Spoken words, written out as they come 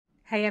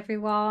Hey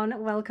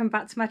everyone, welcome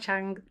back to my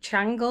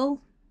channel.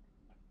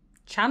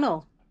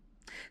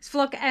 It's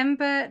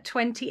Vlogember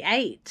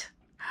 28.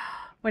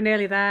 We're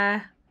nearly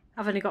there.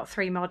 I've only got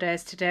 3 more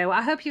days to do.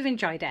 I hope you've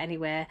enjoyed it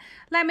anyway.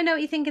 Let me know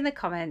what you think in the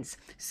comments.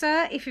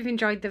 So if you've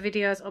enjoyed the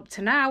videos up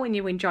to now and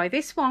you enjoy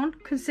this one,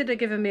 consider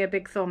giving me a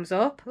big thumbs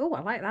up. Oh,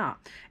 I like that.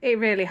 It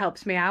really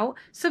helps me out.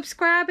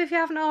 Subscribe if you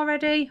haven't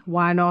already.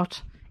 Why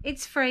not?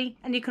 It's free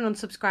and you can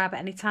unsubscribe at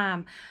any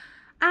time.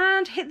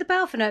 And hit the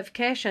bell for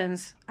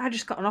notifications. I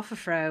just got an offer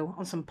through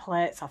on some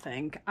plates, I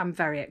think. I'm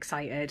very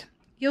excited.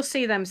 You'll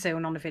see them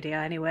soon on the video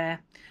anyway.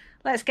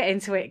 Let's get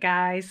into it,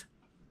 guys.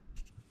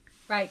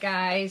 Right,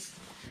 guys.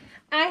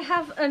 I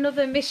have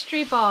another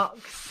mystery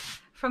box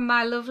from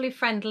my lovely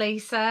friend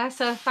Lisa.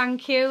 So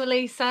thank you,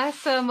 Lisa,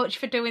 so much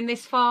for doing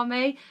this for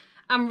me.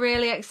 I'm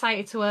really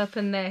excited to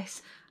open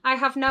this. I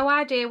have no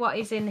idea what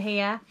is in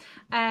here.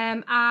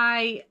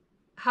 I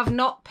have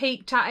not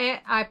peeked at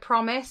it, I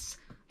promise.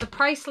 The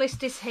price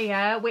list is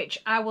here, which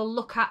I will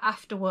look at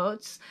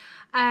afterwards,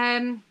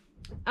 and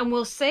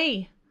we'll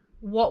see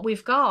what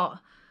we've got.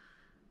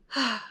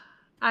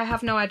 I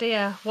have no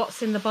idea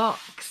what's in the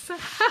box.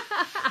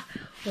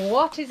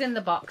 What is in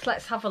the box?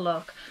 Let's have a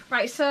look.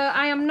 Right, so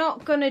I am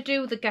not going to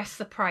do the guess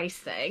the price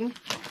thing,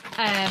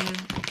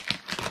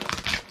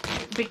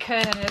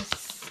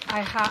 because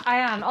I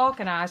am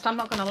organised, I'm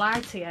not going to lie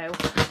to you.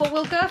 But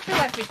we'll go through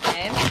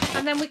everything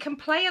and then we can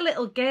play a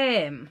little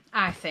game,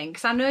 I think,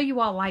 because I know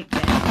you all like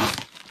games.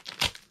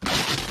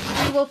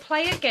 We will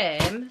play a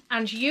game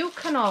and you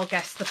can all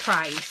guess the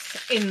price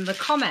in the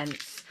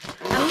comments.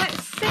 And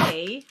let's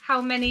see how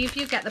many of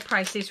you get the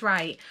prices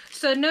right.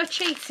 So no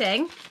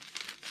cheating.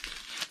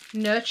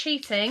 No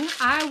cheating.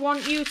 I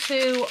want you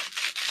to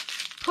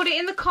put it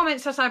in the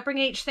comments as I bring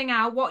each thing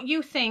out, what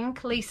you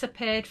think Lisa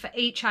paid for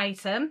each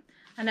item.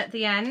 And at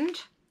the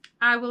end,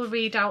 I will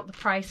read out the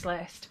price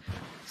list.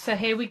 So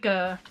here we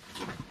go.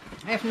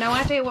 I have no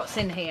idea what's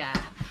in here.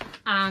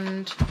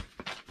 And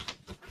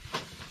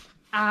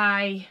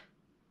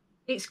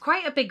it's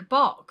quite a big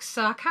box,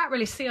 so I can't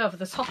really see over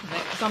the top of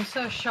it because I'm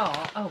so short.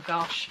 Oh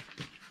gosh,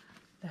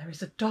 there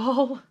is a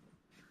doll.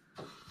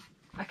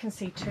 I can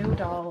see 2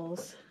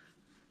 dolls.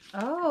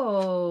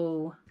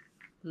 Oh,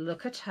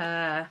 look at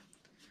her.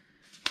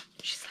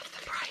 She's left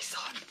the price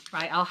on.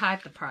 Right, I'll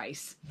hide the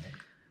price.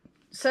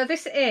 So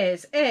this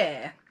is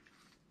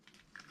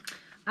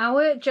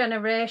Our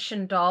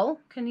Generation doll.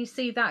 Can you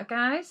see that,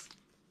 guys?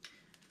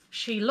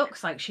 She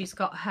looks like she's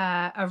got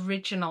her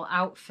original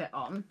outfit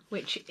on,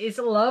 which is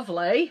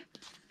lovely.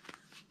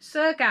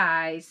 So,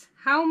 guys,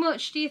 how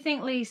much do you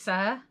think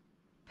Lisa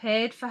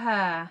paid for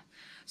her?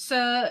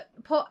 So,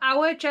 put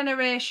Our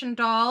Generation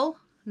doll,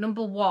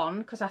 number 1,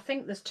 because I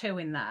think there's 2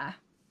 in there.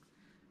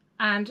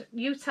 And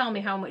you tell me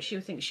how much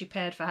you think she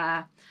paid for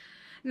her.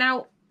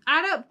 Now,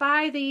 I don't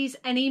buy these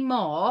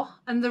anymore,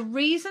 and the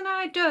reason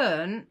I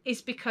don't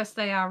is because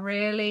they are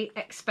really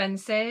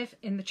expensive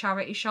in the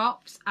charity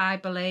shops, I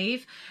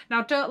believe.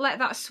 Now, don't let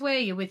that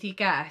sway you with your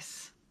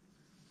guess.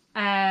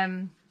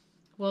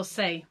 We'll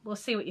see. We'll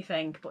see what you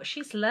think. But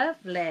she's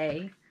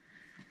lovely.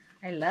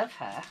 I love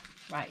her.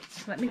 Right,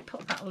 let me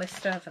put that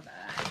list over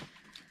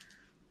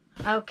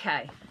there.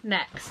 Okay,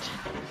 next.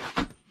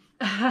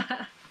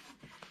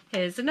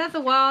 Here's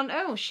another one.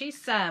 Oh,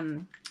 she's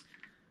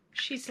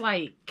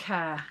like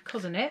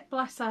Cousin It,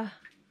 bless her.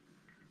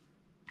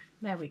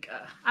 There we go.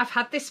 I've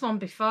had this one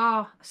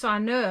before, so I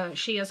know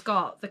she has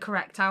got the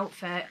correct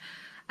outfit.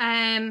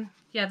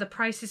 Yeah, the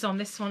price is on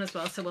this one as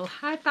well, so we'll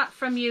hide that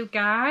from you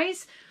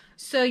guys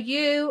so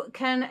you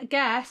can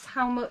guess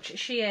how much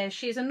she is.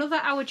 She is another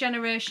Our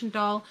Generation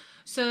doll.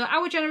 So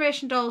Our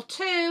Generation doll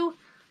 2.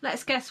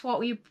 Let's guess what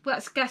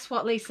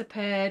Lisa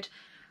paid.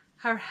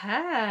 Her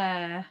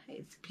hair,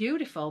 it's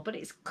beautiful, but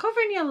it's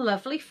covering your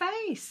lovely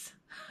face.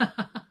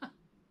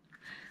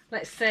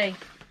 Let's see.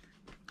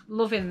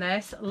 Loving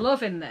this,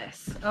 loving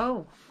this.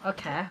 Oh,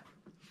 okay.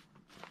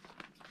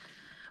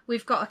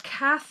 We've got a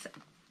Cath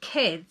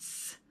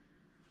Kids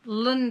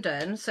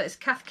London, so it's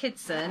Cath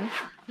Kidson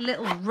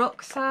little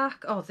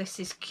rucksack. Oh, this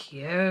is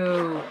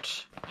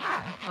cute.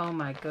 Oh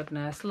my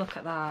goodness, look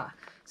at that.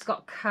 It's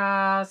got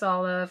cars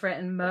all over it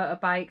and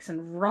motorbikes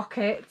and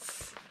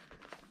rockets.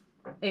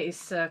 It is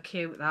so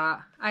cute,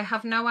 that. I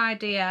have no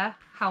idea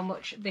how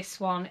much this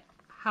one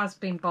has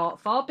been bought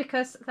for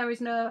because there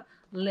is no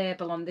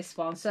label on this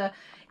one. So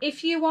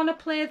if you want to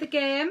play the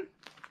game,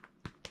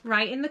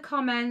 write in the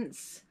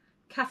comments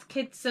Cath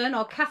Kidson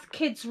or Cath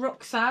Kids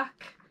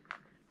rucksack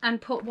and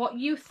put what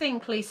you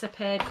think Lisa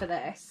paid for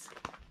this.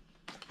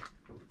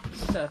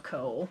 So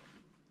cool.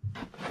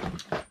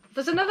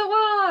 There's another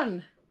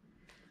one.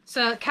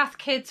 So Cath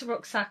Kids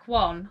rucksack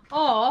 1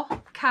 or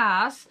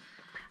cars,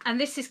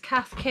 and this is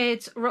Cath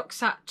Kids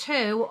rucksack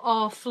 2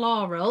 or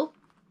floral.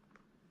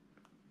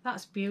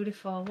 That's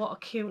beautiful. What a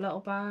cute little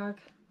bag.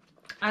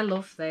 I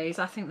love these.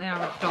 I think they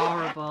are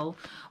adorable.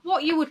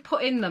 What you would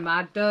put in them,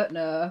 I don't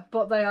know,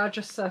 but they are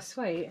just so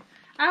sweet.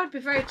 I would be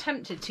very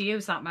tempted to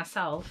use that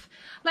myself.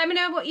 Let me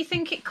know what you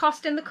think it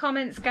cost in the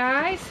comments,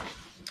 guys.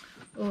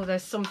 Oh,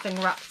 there's something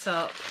wrapped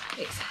up.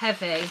 It's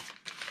heavy.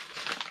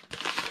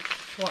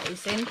 what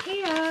is in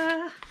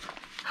here.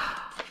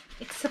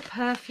 It's a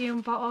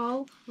perfume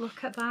bottle.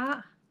 Look at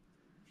that.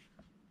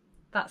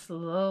 That's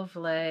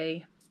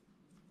lovely.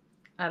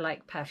 I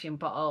like perfume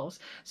bottles.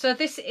 So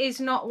this is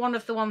not one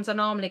of the ones I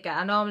normally get.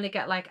 I normally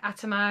get like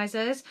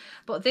atomizers,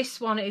 but this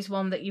one is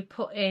one that you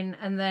put in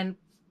and then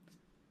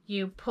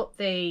you put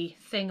the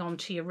thing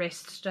onto your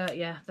wrist, don't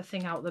you? The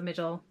thing out the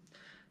middle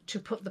to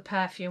put the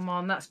perfume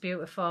on. That's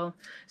beautiful.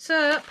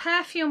 So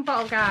perfume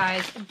bottle,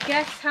 guys,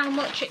 guess how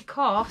much it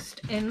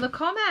cost in the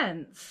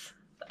comments.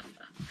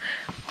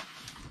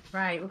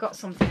 Right, we've got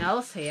something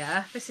else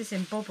here. This is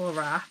in bubble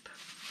wrap.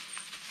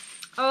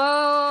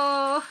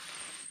 Oh,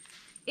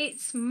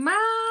 it's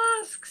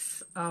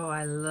masks. Oh,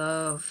 I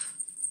love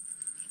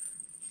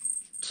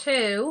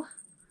 2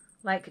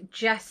 like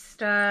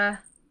jester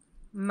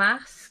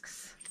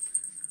masks.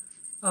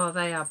 Oh,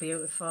 they are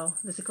beautiful.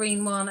 There's a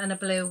green one and a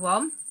blue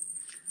one.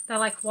 They're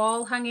like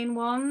wall hanging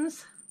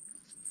ones.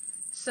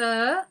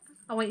 So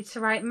I want you to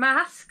write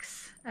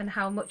masks and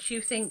how much you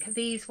think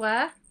these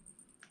were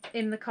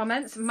in the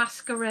comments.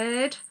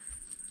 Masquerade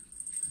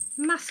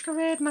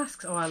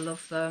masks. Oh, I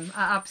love them.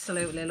 I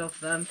absolutely love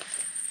them.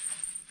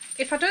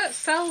 If I don't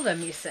sell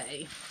them, you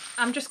see,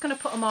 I'm just going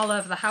to put them all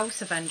over the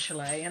house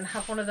eventually and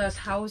have one of those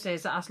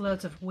houses that has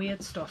loads of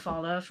weird stuff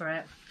all over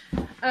it.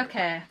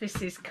 Okay,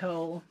 this is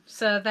cool.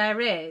 So there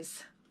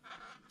is,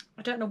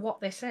 I don't know what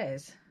this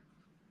is.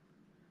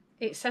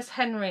 It says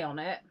Henry on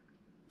it.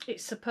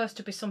 It's supposed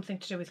to be something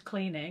to do with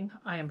cleaning,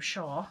 I am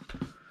sure.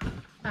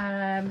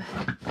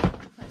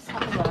 Let's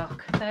have a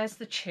look. There's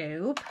the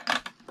tube.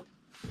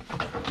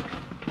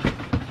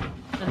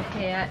 And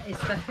here is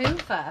the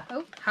Hoover.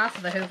 Oh, half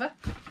of the Hoover.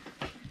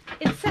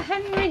 It's a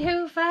Henry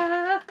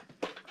Hoover.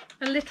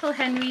 A little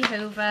Henry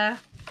Hoover.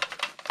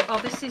 Oh,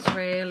 this is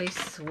really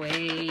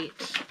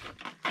sweet.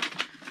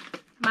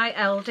 My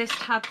eldest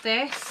had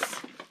this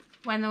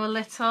when they were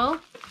little.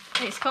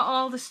 It's got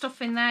all the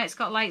stuff in there. It's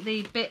got like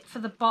the bit for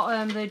the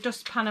bottom, the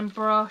dustpan and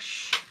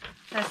brush.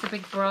 There's the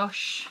big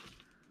brush.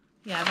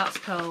 Yeah, that's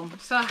cool.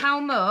 So how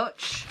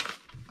much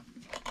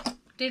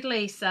did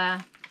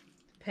Lisa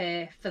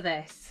pay for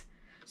this?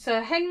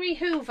 So Henry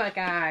Hoover,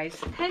 guys.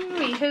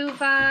 Henry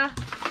Hoover.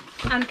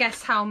 And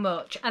guess how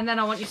much. And then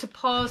I want you to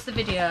pause the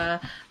video.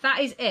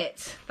 That is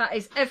it. That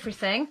is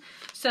everything.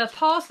 So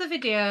pause the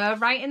video,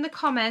 write in the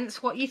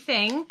comments what you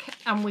think,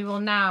 and we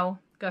will now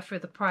go through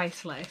the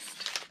price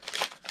list.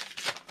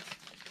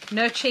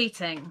 No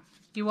cheating.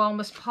 You all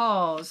must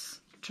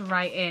pause to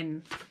write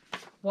in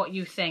what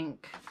you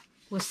think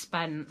was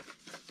spent.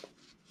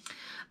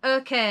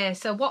 Okay,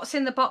 so what's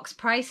in the box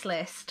price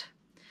list?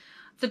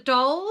 The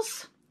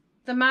dolls,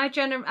 our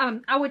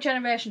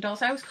generation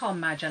dolls. I always call them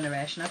my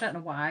generation. I don't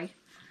know why.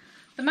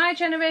 The My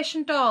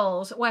Generation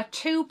dolls were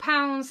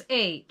 £2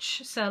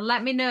 each. So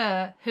let me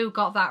know who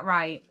got that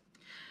right.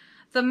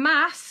 The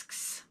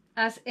masks,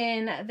 as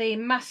in the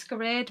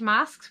masquerade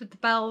masks with the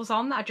bells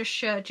on that I just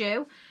showed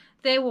you,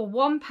 they were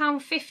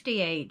 £1.50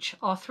 each,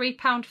 or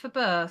 £3 for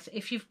both.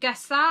 If you've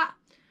guessed that,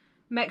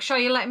 make sure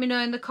you let me know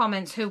in the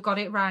comments who got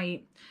it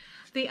right.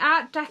 The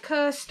Art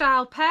Deco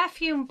style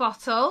perfume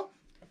bottle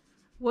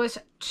was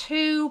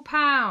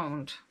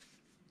 £2.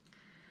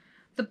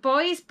 The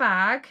boys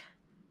bag,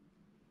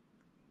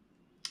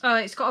 oh,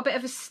 it's got a bit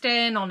of a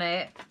stain on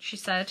it, she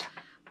said,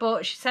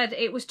 but she said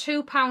it was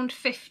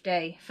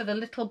 £2.50 for the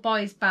little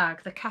boys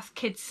bag, the Cath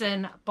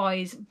Kidston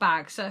boys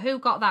bag. So who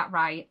got that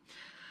right?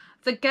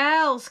 The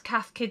girls'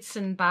 Cath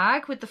Kidston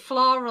bag with the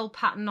floral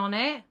pattern on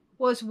it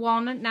was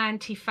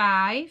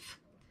 £1.95,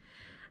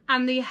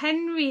 and the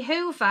Henry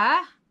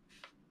Hoover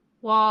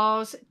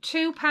was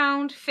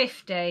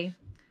 £2.50.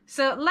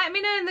 So let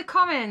me know in the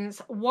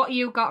comments what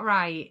you got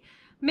right.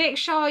 Make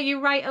sure you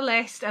write a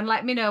list and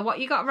let me know what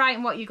you got right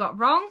and what you got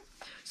wrong.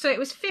 So it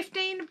was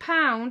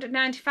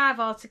 £15.95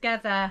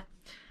 altogether.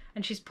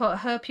 And she's put,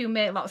 hope you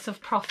make lots of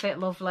profit,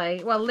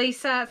 lovely. Well,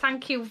 Lisa,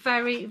 thank you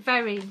very,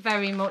 very,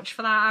 very much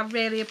for that. I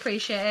really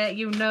appreciate it.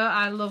 You know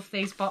I love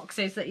these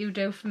boxes that you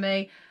do for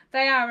me.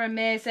 They are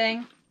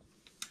amazing.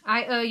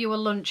 I owe you a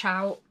lunch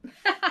out.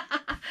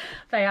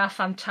 They are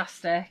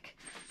fantastic.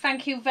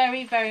 Thank you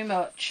very, very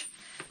much.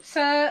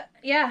 So,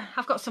 yeah,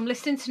 I've got some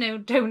listing to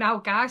do now,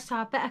 guys, so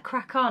I better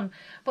crack on.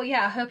 But,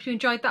 yeah, I hope you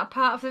enjoyed that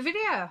part of the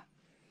video.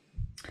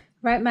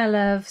 Right, my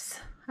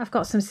loves, I've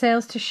got some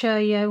sales to show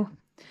you.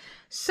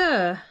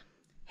 So,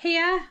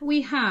 here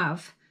we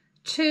have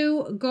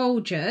 2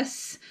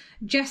 gorgeous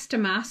jester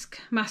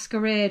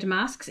masquerade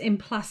masks in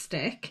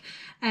plastic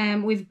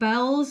with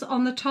bells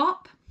on the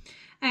top.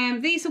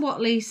 These are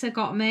what Lisa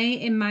got me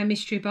in my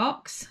mystery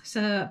box.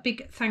 So,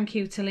 big thank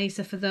you to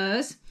Lisa for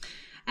those.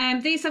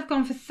 These have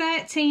gone for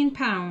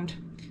 £13.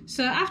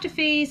 So after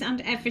fees and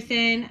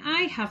everything,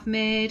 I have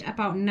made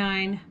about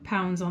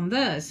 £9 on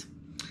those.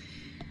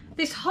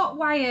 This Hot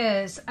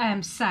Wires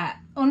set,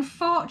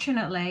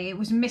 unfortunately, it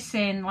was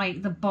missing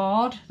like the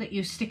board that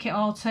you stick it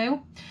all to.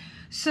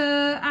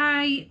 So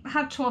I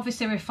had to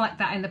obviously reflect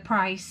that in the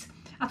price.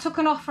 I took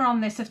an offer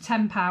on this of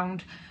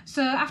 £10.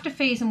 So after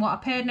fees and what I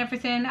paid and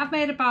everything, I've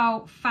made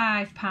about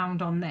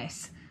 £5 on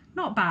this.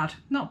 Not bad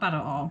at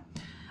all.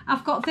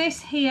 I've got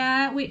this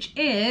here, which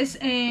is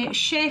a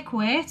shake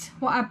weight,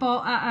 what I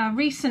bought at a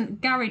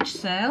recent garage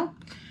sale.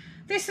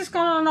 This has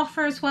gone on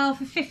offer as well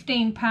for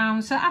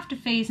 £15, so after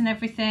fees and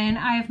everything,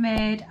 I have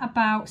made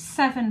about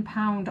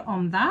 £7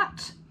 on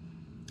that.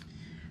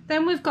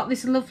 Then we've got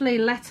this lovely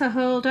letter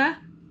holder.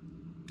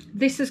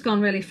 This has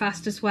gone really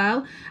fast as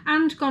well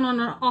and gone on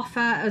an offer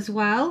as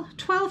well.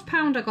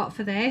 £12 I got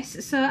for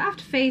this, so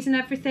after fees and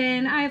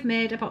everything, I have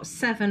made about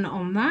 £7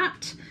 on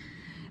that.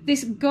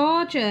 This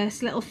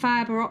gorgeous little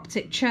fibre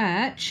optic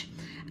church,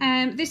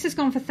 this has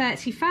gone for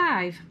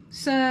 £35.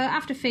 So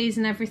after fees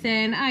and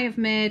everything, I have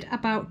made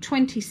about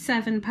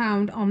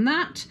 £27 on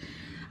that.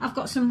 I've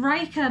got some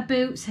Riker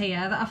boots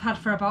here that I've had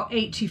for about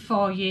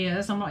 84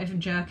 years. I'm not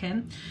even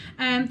joking.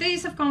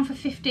 These have gone for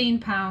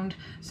 £15.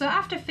 So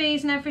after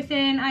fees and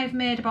everything, I've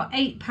made about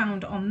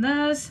 £8 on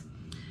those.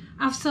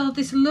 I've sold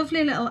this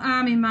lovely little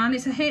army man.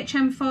 It's a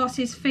HM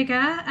Forces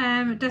figure,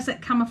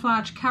 desert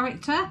camouflage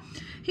character.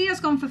 He has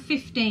gone for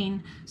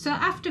 £15. So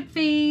after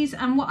fees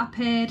and what I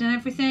paid and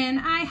everything,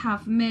 I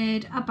have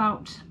made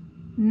about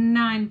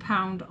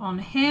 £9 on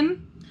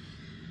him.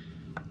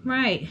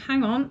 Right,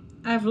 hang on.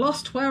 I've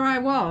lost where I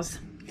was.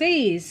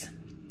 These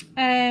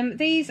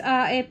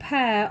are a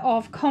pair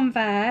of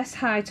Converse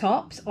high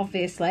tops,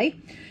 obviously.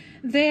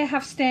 They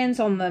have stains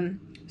on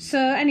them. So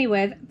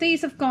anyway,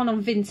 these have gone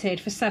on Vinted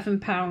for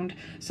 £7.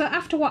 So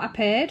after what I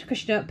paid,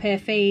 because you don't pay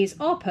fees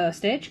or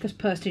postage, because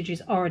postage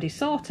is already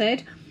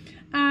sorted,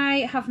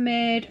 I have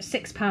made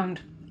 £6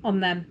 on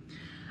them.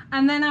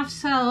 And then I've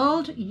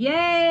sold,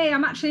 yay,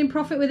 I'm actually in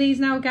profit with these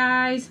now,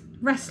 guys,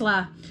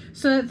 wrestler.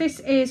 So this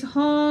is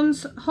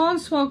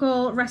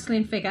Hornswoggle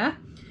wrestling figure.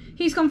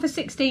 He's gone for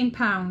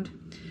 £16.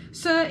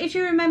 So if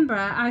you remember,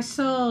 I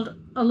sold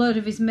a load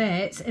of his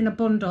mates in a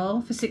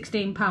bundle for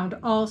 £16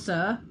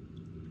 also.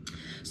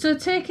 So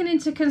taking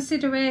into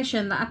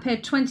consideration that I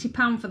paid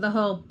 £20 for the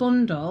whole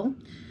bundle,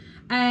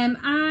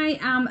 I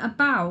am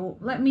about,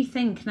 let me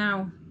think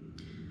now.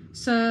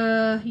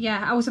 So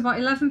yeah, I was about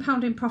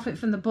 £11 in profit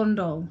from the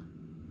bundle.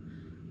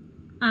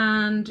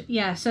 And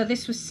yeah, so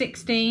this was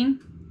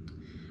 16.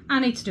 I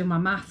need to do my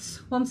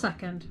maths. 1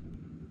 second.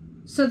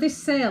 So this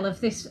sale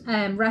of this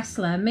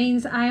wrestler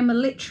means I am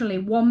literally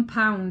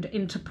 £1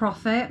 into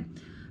profit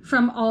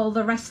from all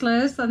the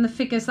wrestlers and the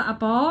figures that I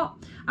bought.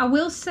 I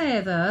will say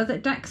though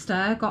that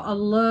Dexter got a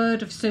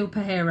load of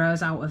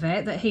superheroes out of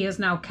it that he has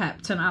now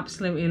kept and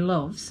absolutely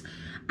loves.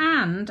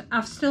 And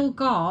I've still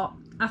got,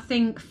 I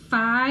think,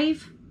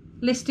 5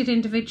 listed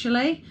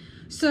individually.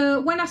 So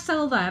when I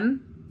sell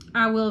them,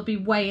 I will be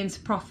way into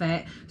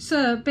profit.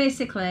 So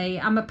basically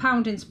I'm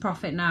 £1 into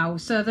profit now.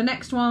 So the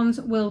next ones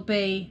will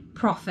be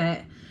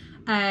profit,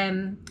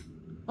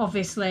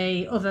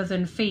 obviously, other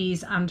than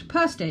fees and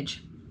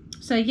postage.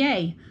 So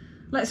yay,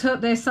 let's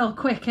hope they sell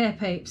quick, eh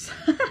peeps?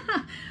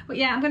 But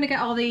yeah, I'm going to get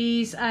all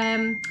these,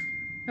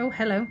 oh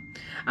hello,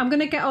 I'm going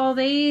to get all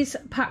these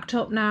packed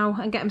up now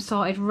and get them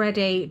sorted,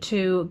 ready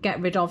to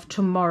get rid of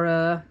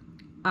tomorrow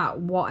at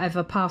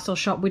whatever parcel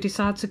shop we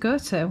decide to go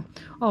to,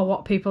 or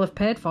what people have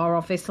paid for,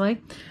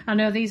 obviously. I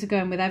know these are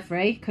going with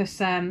Every, because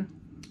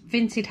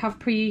Vinted have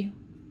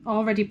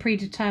already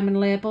predetermined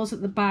labels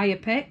that the buyer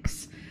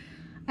picks.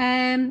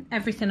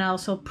 Everything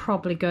else will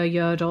probably go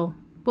Yodel.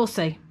 We'll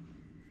see.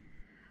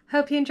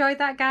 Hope you enjoyed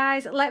that,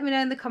 guys. Let me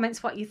know in the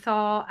comments what you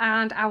thought,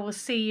 and I will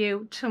see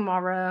you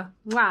tomorrow.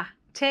 Mwah.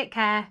 Take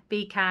care,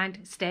 be kind,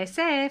 stay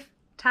safe.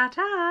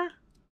 Ta-ta.